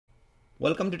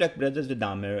Welcome to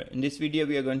TechBrothersIT. In this video,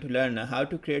 we are going to learn how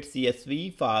to create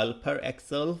CSV file per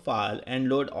Excel file and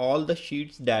load all the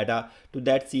sheets data to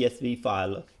that CSV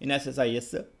file in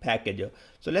SSIS Package.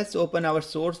 So let's open our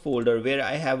source folder where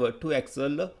I have two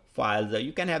Excel files.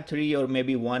 You can have three or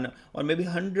maybe one or maybe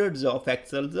hundreds of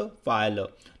Excel file.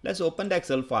 Let's open the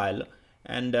Excel file.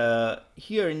 And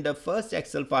here in the first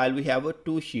Excel file, we have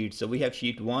two sheets. So we have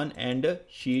sheet 1 and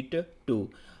sheet 2.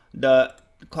 The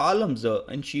columns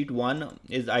in sheet 1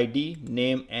 is ID,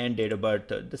 name and date of birth.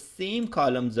 The same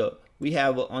columns we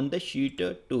have on the sheet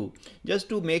 2. Just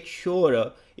to make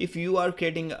sure if you are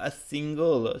creating a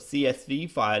single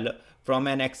CSV file from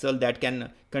an Excel that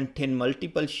can contain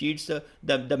multiple sheets, the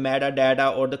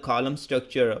metadata or the column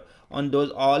structure on those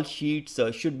all sheets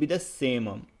should be the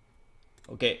same.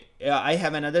 Okay, I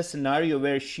have another scenario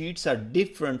where sheets are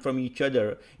different from each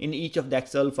other in each of the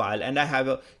Excel file, and I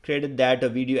have created that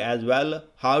video as well,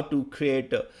 how to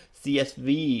create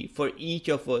CSV for each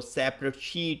of a separate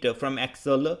sheet from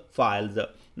Excel files.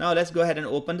 Now let's go ahead and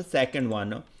open the second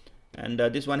one. And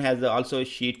this one has also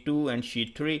sheet 2 and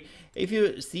sheet 3. If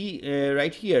you see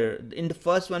right here, in the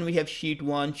first one we have sheet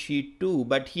 1, sheet 2,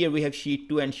 but here we have sheet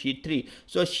 2 and sheet 3.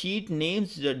 So sheet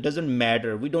names doesn't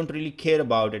matter. We don't really care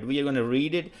about it. We are going to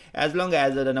read it as long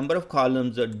as the number of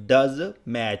columns does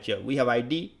match. We have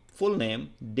ID, full name,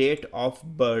 date of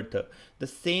birth. The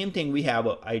same thing, we have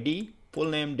ID, full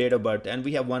name, date of birth, and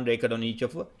we have one record on each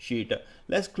of a sheet.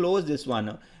 Let's close this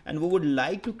one, and we would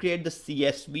like to create the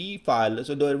CSV file.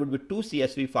 So there would be two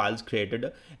CSV files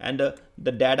created, and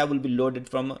the data will be loaded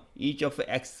from each of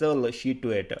Excel sheet to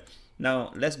it.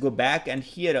 Now let's go back, and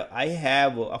here I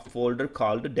have a folder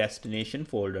called destination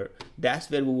folder. That's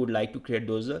where we would like to create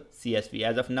those CSV.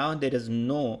 As of now, there is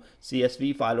no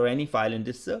CSV file or any file in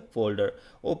this folder.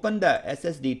 Open the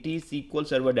SSDT SQL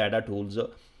Server Data Tools.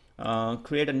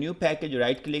 Create a new package,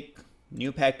 right click,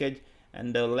 new package,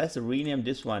 and let's rename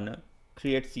this one,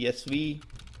 create CSV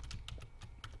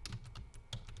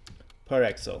per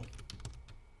Excel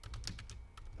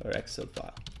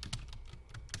file.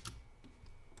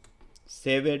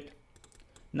 Save it.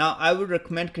 Now I would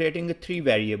recommend creating three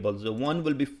variables. One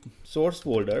will be source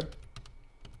folder.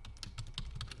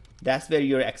 That's where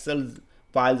your Excel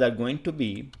files are going to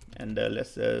be, and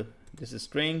this is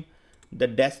string. The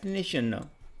destination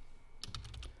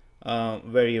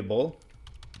variable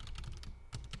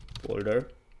folder,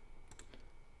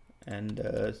 and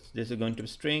this is going to be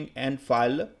string, and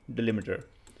file delimiter.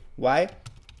 Why?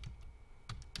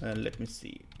 Let me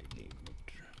see,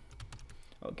 delimiter.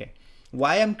 Okay,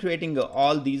 why I'm creating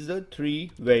all these three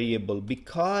variables?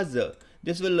 Because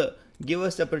this will give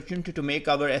us the opportunity to make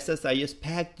our SSIS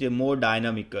package more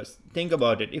dynamic. Think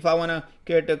about it. If I want to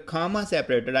create a comma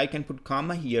separator, I can put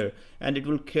comma here and it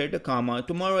will create a comma.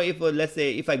 Tomorrow, if let's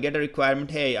say if I get a requirement,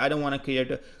 hey, I don't want to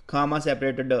create a comma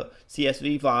separated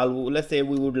CSV file, let's say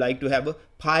we would like to have a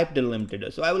pipe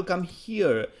delimited, so I will come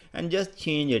here and just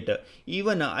change it.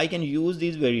 Even I can use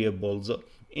these variables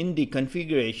in the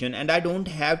configuration, and I don't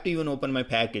have to even open my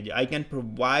package. I can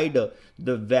provide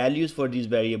the values for these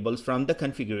variables from the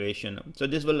configuration. So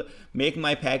this will make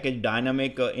my package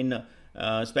dynamic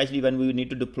especially when we need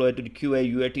to deploy it to the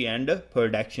QA, UAT and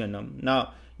production.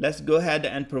 Now let's go ahead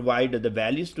and provide the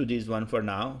values to this one for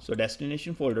now. So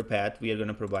destination folder path, we are going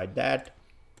to provide that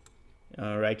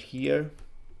right here,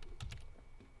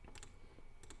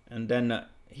 and then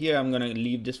here I'm going to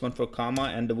leave this one for comma,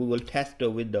 and we will test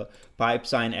with the pipe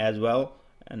sign as well.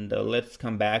 And let's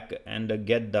come back and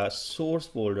get the source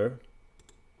folder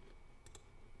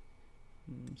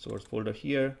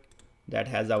here that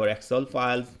has our Excel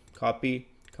files. Copy,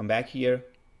 come back here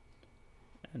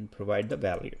and provide the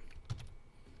value.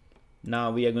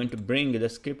 Now we are going to bring the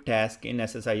script task in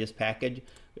SSIS package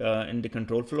in the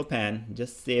control flow pan.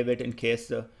 Just save it in case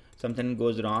something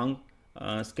goes wrong.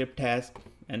 Script task,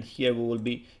 and here we will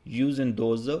be using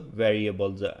those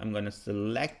variables. I'm going to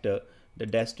select the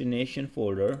destination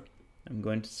folder. I'm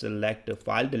going to select the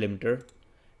file delimiter,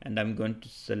 and I'm going to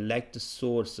select the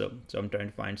source. So I'm trying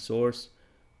to find source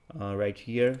right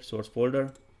here, source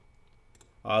folder.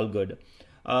 All good.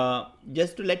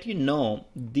 Just to let you know,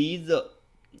 these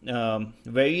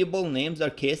variable names are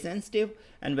case sensitive,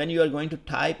 and when you are going to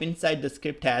type inside the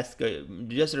script task,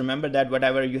 just remember that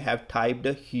whatever you have typed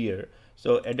here.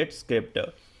 So edit script,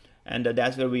 and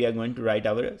that's where we are going to write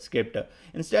our script.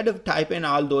 Instead of typing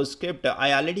all those script,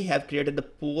 I already have created the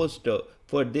post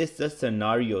for this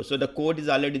scenario. So the code is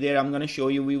already there. I'm going to show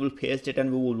you. We will paste it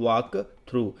and we will walk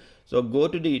through. So go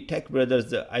to the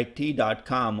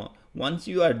TechBrothersIT.com. Once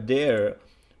you are there,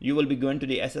 you will be going to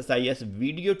the SSIS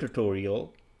video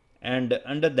tutorial, and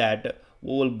under that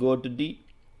we will go to the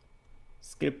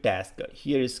script task.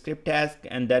 Here is script task,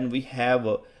 and then we have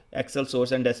Excel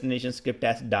source and destination script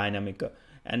task dynamic.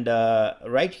 And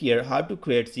right here, how to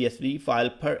create CSV file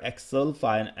per Excel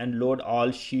file and load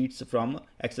all sheets from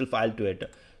Excel file to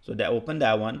it. So they open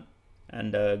that one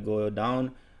and go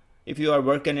down. If you are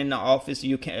working in the office,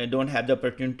 you don't have the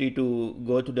opportunity to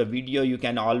go to the video, you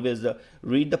can always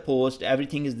read the post.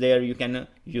 Everything is there, you can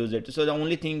use it. So the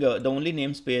only thing, the only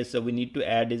namespace we need to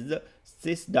add is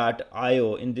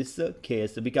sys.io in this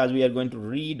case, because we are going to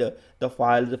read the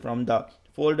files from the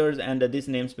folders, and this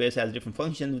namespace has different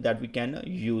functions that we can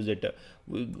use it.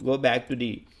 We go back to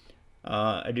the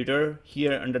editor.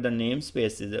 Here under the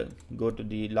namespaces, go to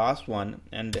the last one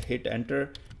and hit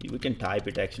enter. We can type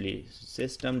it actually,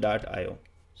 system.io.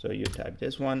 So you type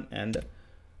this one, and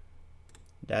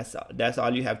that's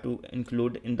all you have to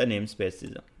include in the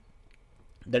namespaces.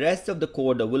 The rest of the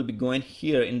code will be going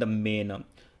here in the main.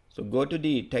 So go to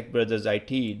the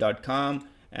TechBrothersIT.com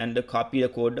and copy the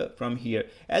code from here.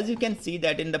 As you can see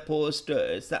that in the post,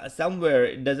 somewhere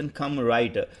it doesn't come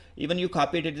right. Even you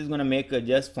copy it, it is going to make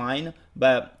just fine,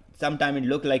 but sometime it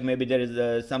look like maybe there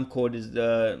is some code is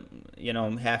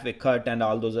halfway cut and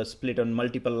all those are split on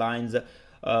multiple lines.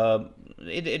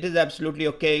 It is absolutely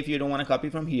okay. If you don't want to copy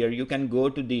from here, you can go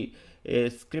to the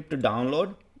script to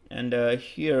download, and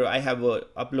here I have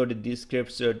uploaded these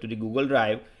scripts to the Google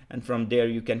Drive, and from there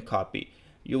you can copy.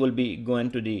 You will be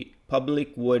going to the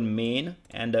public void main,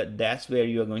 and that's where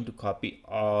you are going to copy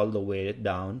all the way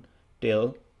down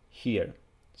till here.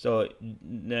 So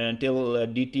till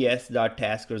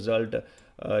dts.task result,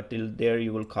 till there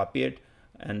you will copy it.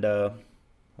 And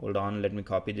hold on, let me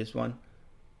copy this one.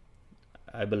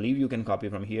 I believe you can copy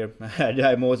from here.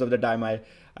 Most of the time I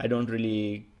don't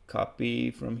really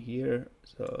copy from here.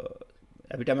 So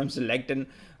every time I'm selecting,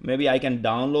 maybe I can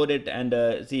download it and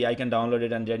see, I can download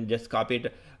it and then just copy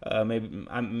it. Maybe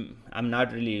I'm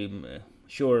not really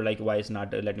sure like why it's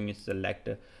not letting me select.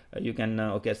 You can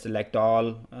okay, select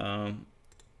all.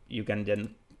 You can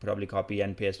then probably copy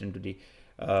and paste into the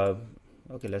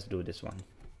okay, let's do this one.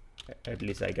 At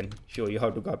least I can show you how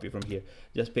to copy from here.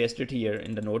 Just paste it here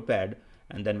in the notepad,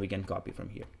 and then we can copy from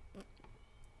here.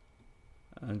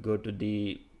 Go to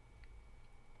the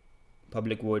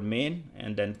public void main,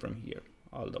 and then from here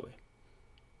all the way.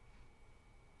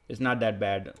 It's not that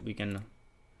bad. We can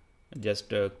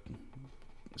just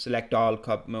select all,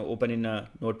 open in a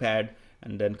notepad,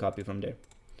 and then copy from there.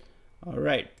 All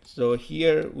right, so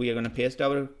here we are going to paste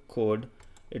our code.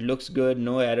 It looks good,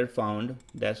 no error found.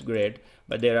 That's great,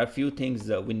 but there are a few things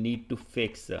we need to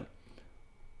fix.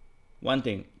 One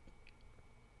thing,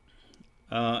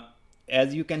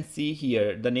 as you can see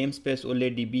here, the namespace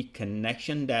OLEDB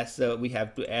connection, that's we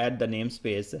have to add the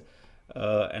namespace,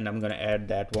 and I'm going to add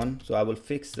that one. So I will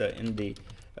fix in the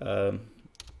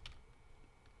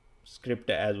script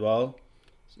as well.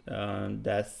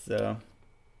 That's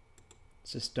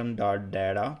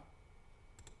system.data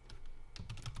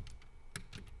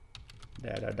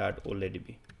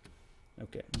data.oledb.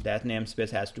 Okay, that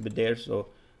namespace has to be there, so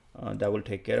that will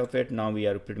take care of it. Now we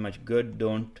are pretty much good.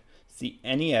 Don't see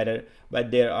any error,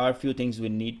 but there are a few things we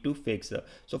need to fix.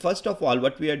 So first of all,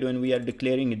 what we are doing, we are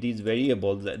declaring these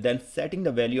variables, then setting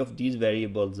the value of these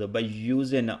variables by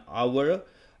using our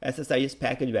SSIS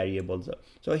package variables.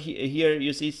 So here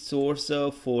you see source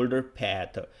folder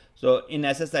path. So in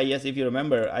SSIS, if you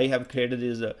remember, I have created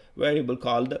this variable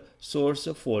called source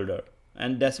folder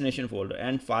and destination folder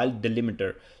and file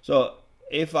delimiter. So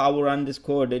if I will run this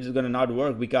code, it is going to not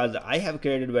work because I have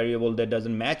created a variable that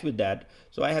doesn't match with that.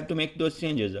 So I have to make those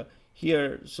changes.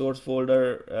 Here, source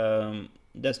folder,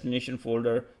 destination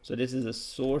folder. So this is a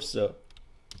source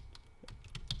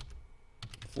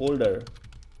folder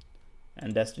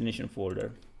and destination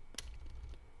folder.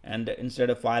 And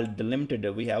instead of file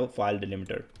delimited, we have a file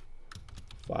delimiter.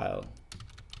 File.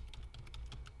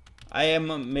 I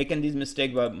am making this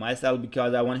mistake by myself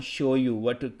because I want to show you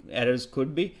what errors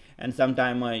could be, and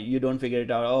sometime you don't figure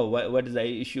it out. Oh, what is the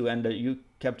issue? And you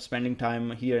kept spending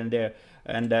time here and there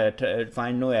and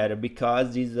find no error,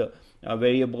 because these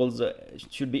variables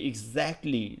should be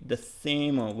exactly the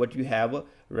same what you have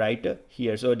right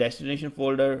here. So destination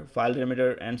folder, file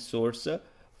delimiter, and source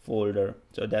folder.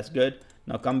 So that's good.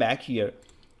 Now come back here.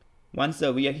 Once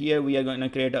we are here, we are going to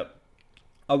create a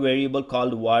variable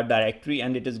called var directory,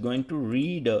 and it is going to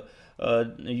read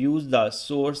use the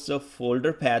source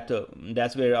folder path.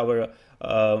 That's where our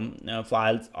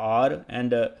files are,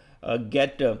 and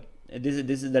get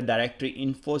this is the directory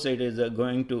info. So it is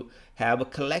going to have a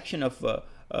collection of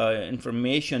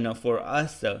information for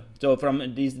us. So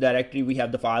from this directory we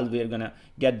have the files, we are gonna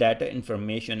get that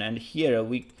information, and here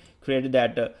we created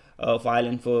that file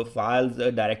info files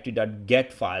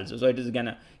directory.get files. So it is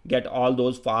gonna get all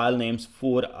those file names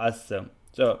for us.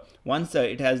 So once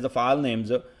it has the file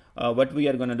names, what we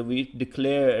are gonna do, we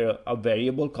declare a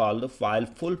variable called the file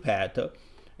full path,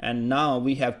 and now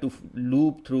we have to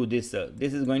loop through this.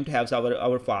 This is going to have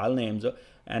our file names,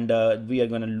 and we are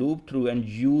going to loop through and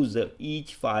use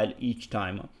each file each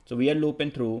time. So we are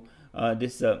looping through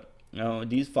this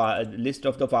these list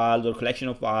of the files or collection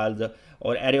of files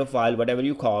or array of file, whatever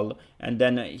you call, and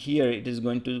then here it is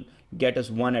going to get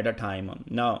us one at a time.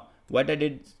 Now what I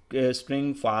did,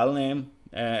 string file name,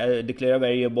 declare a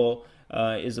variable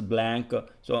is a blank.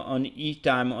 So on each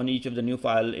time, on each of the new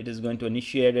file, it is going to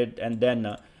initiate it, and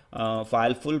then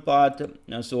file full path,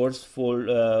 source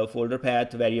folder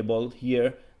path variable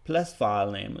here plus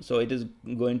file name. So it is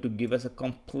going to give us a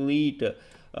complete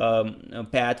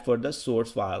path for the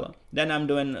source file. Then I'm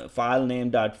doing file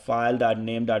name dot file dot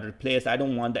name dot replace. I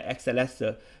don't want the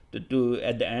XLS to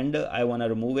at the end. I want to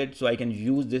remove it so I can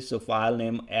use this file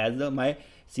name as my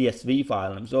CSV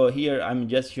file name. So here I'm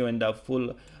just showing the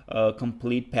full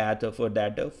complete path for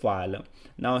that file.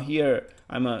 Now here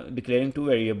I'm declaring two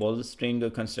variables, string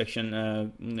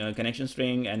construction connection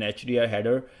string and HDR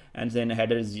header, and then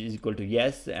header is equal to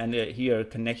yes, and here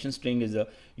connection string is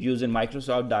used in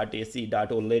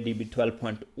Microsoft.ac.oledb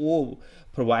 12.0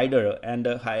 provider, and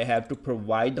I have to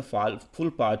provide the file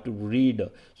full path to read.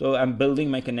 So I'm building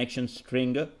my connection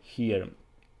string here.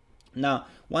 Now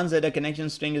once the connection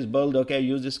string is built, okay,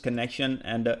 use this connection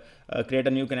and create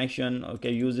a new connection.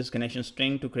 Okay, use this connection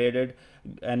string to create it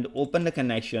and open the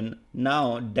connection.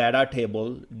 Now data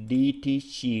table dt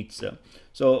sheets.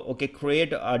 So okay,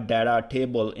 create a data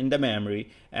table in the memory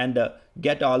and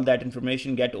get all that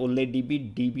information, get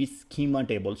OLEDB DB schema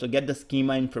table. So get the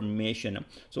schema information.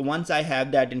 So once I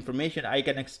have that information, I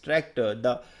can extract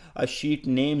the sheet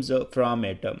names from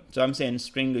it. So I'm saying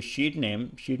string sheet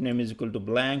name is equal to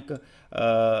blank.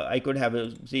 I could have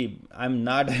see, I'm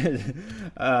not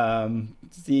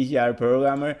C#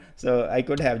 programmer, so I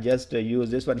could have just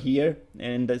used this one here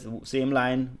in the same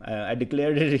line. I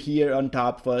declared it here on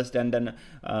top first, and then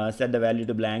set the value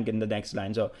to blank in the next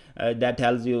line. So that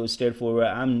tells you straightforward.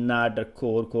 I'm not a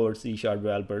core C#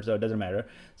 developer, so it doesn't matter.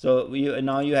 So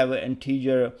now you have an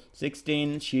integer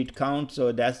 16 sheet count.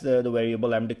 So that's the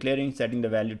variable I'm declaring, setting the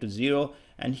value to 0,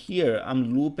 and here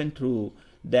I'm looping through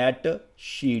that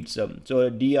sheets. So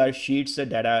dr sheets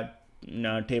data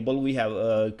table we have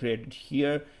created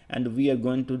here, and we are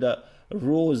going to the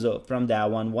rows from that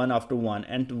one after one.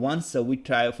 And once we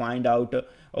find out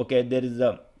okay, there is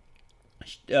a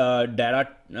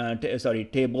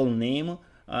table name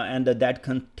and that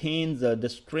contains the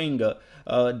string,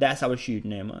 that's our sheet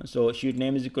name. So sheet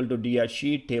name is equal to dr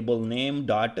sheet table name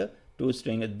dot to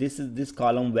string. This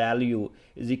column value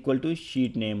is equal to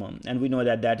sheet name, and we know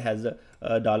that has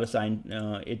a dollar sign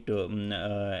added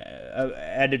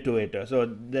to it. So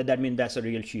that means that's a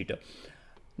real sheet.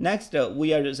 Next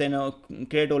we are saying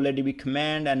create OLEDB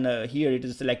command, and here it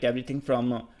is select everything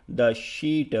from the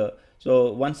sheet.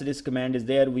 So once this command is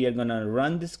there, we are gonna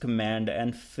run this command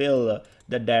and fill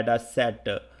the data set,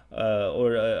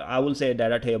 or I will say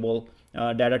data table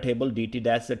dt,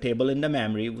 that's a table in the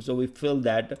memory. So we fill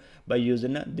that by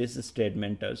using this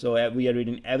statement. So we are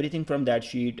reading everything from that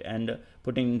sheet and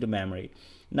putting into memory.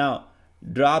 Now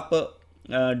drop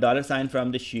dollar sign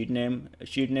from the sheet name.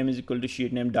 Sheet name is equal to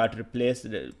sheet name dot replace,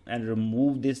 and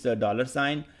remove this dollar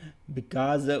sign,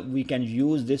 because we can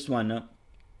use this one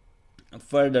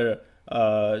further.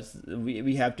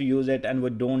 We have to use it, and we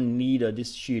don't need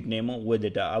this sheet name with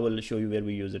it. I will show you where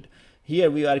we use it. Here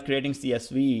we are creating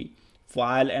CSV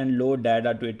file and load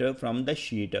data to it from the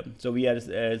sheet. So we are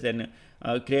then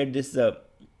create this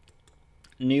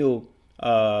new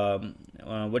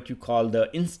what you call the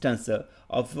instance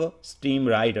of Steam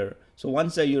Writer. So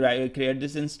once you create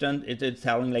this instance, it is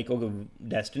telling like, okay,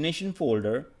 destination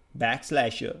folder /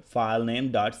 file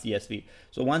name .csv.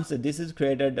 So once this is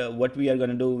created, what we are going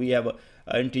to do, we have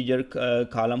a integer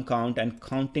column count and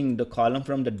counting the column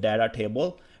from the data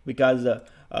table, because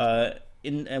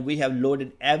we have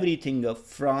loaded everything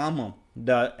from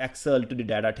the Excel to the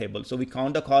data table. So we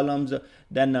count the columns,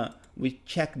 then we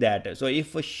check that. So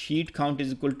if a sheet count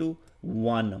is equal to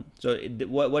 1, so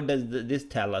what does this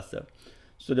tell us?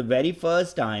 So the very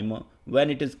first time when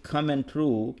it is coming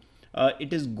through,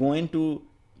 it is going to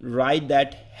write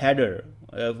that header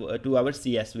to our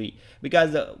CSV,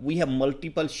 because we have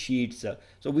multiple sheets.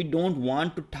 So we don't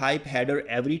want to type header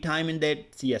every time in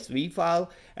that CSV file.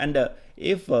 And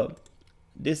if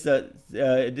this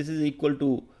is equal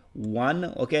to 1,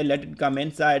 okay, let it come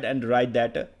inside and write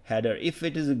that header. If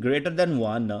it is greater than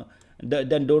 1,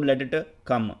 then don't let it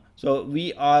come. So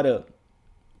we are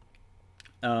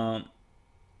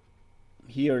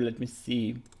here, let me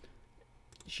see,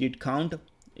 sheet count,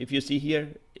 if you see here,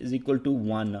 is equal to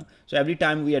 1. So every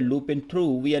time we are looping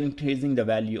through, we are increasing the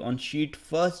value. On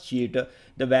first sheet,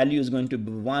 the value is going to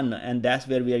be 1, and that's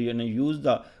where we are going to use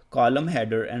the column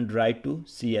header and write to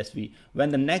CSV. When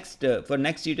the next for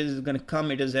next sheet is going to come,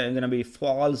 it is going to be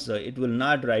false. It will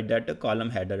not write that column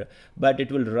header, but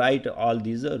it will write all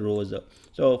these rows.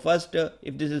 So first,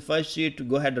 if this is first sheet,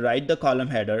 go ahead, write the column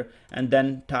header, and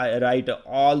then write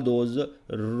all those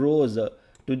rows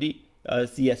to the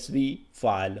CSV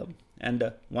file.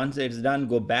 And once it's done,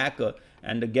 go back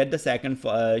and get the second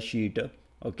sheet,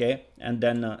 okay, and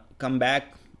then come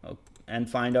back and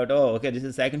find out, oh, okay, this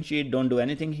is second sheet, don't do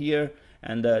anything here,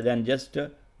 and then just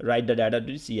write the data to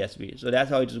the CSV. So that's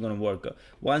how it is going to work.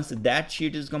 Once that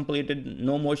sheet is completed,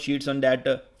 no more sheets on that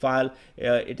file,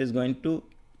 it is going to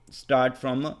start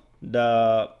from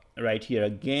the right here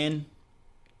again.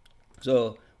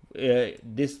 So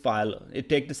this file, it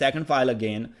take the second file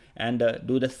again and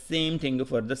do the same thing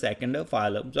for the second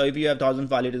file. So if you have 1000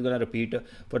 file, it is going to repeat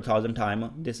for 1000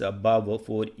 times this above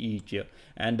for each,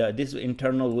 and this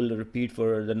internal will repeat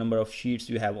for the number of sheets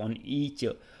you have on each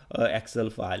Excel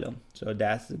file. So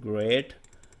that's great,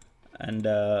 and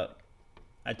I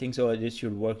think so this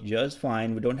should work just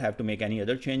fine. We don't have to make any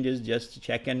other changes, just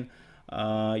check in.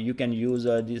 You can use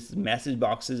these message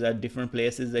boxes at different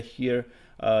places here.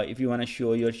 If you want to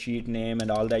show your sheet name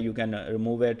and all that, you can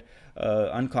remove it,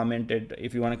 uncomment it.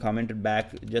 If you want to comment it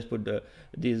back, just put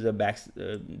these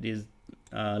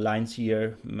lines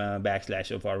here, backslash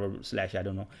or forward slash, I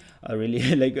don't know,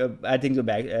 really like I think the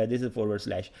this is forward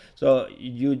slash. So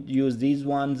you use these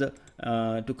ones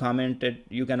to comment it.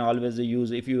 You can always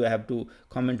use, if you have to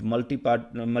comment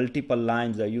multiple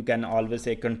lines, you can always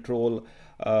say control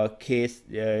K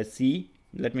C.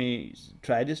 Let me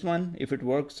try this one. If it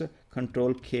works,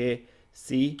 control K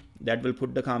C, that will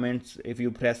put the comments. If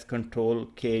you press control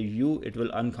K U, it will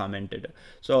uncomment it.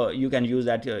 So you can use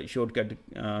that shortcut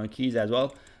keys as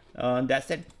well. That's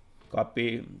it.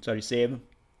 Copy, sorry, save.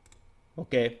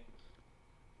 Okay,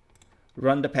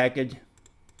 run the package.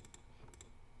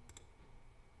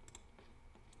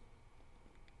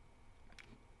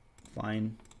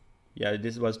 Fine. Yeah,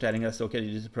 this was telling us, okay,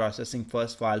 this is processing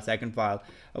first file, second file.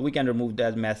 We can remove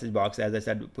that message box, as I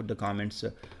said, put the comments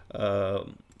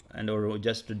and or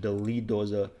just to delete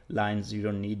those lines. You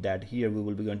don't need that. Here we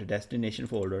will be going to destination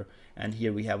folder, and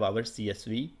here we have our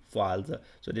CSV files.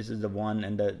 So this is the one,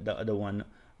 and the other one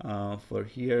for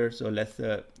here. So let's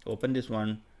open this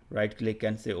one, right click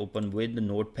and say open with the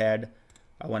notepad.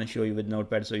 I want to show you with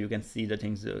notepad so you can see the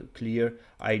things clear.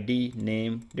 ID,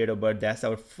 name, date of birth. That's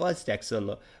our first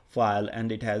Excel file,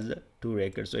 and it has 2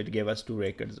 records, so it gave us 2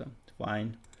 records.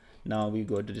 Fine. Now we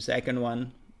go to the second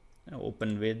one,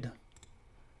 open with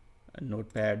a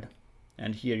notepad,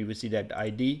 and here you will see that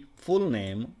ID, full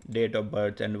name, date of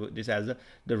birth, and this has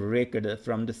the record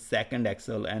from the second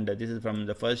Excel, and this is from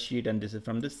the first sheet, and this is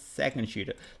from the second sheet.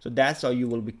 So that's how you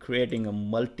will be creating a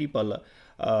multiple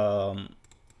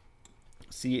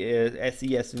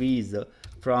CSVs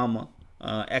from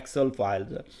Excel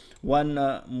files.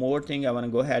 One more thing I want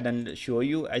to go ahead and show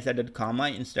you. I said that comma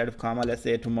instead of comma. Let's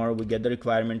say tomorrow we get the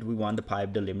requirement, we want the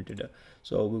pipe delimited,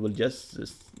 so we will just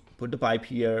put the pipe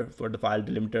here for the file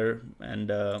delimiter, and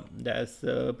that's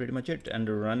pretty much it. And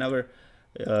run our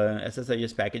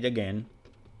SSIS package again.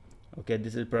 Okay,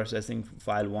 this is processing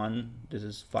file 1, this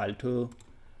is file 2.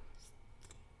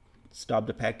 Stop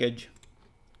the package,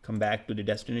 come back to the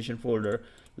destination folder.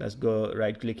 Let's go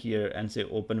right click here and say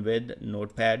open with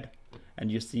notepad, and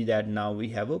you see that now we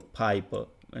have a pipe,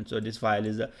 and so this file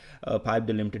is a pipe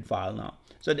delimited file now.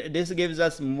 So this gives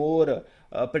us more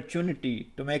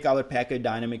opportunity to make our package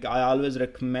dynamic. I always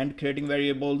recommend creating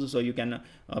variables so you can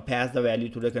pass the value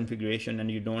to the configuration, and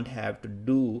you don't have to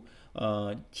do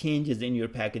changes in your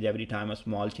package every time a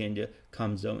small change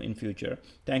comes in future.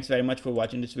 Thanks very much for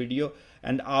watching this video,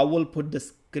 and I will put the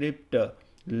script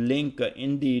link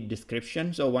in the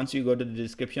description. So once you go to the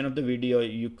description of the video,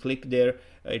 you click there,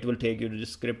 it will take you to the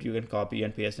script. You can copy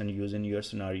and paste and use in your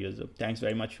scenarios. Thanks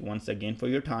very much once again for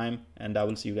your time, and I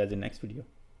will see you guys in the next video.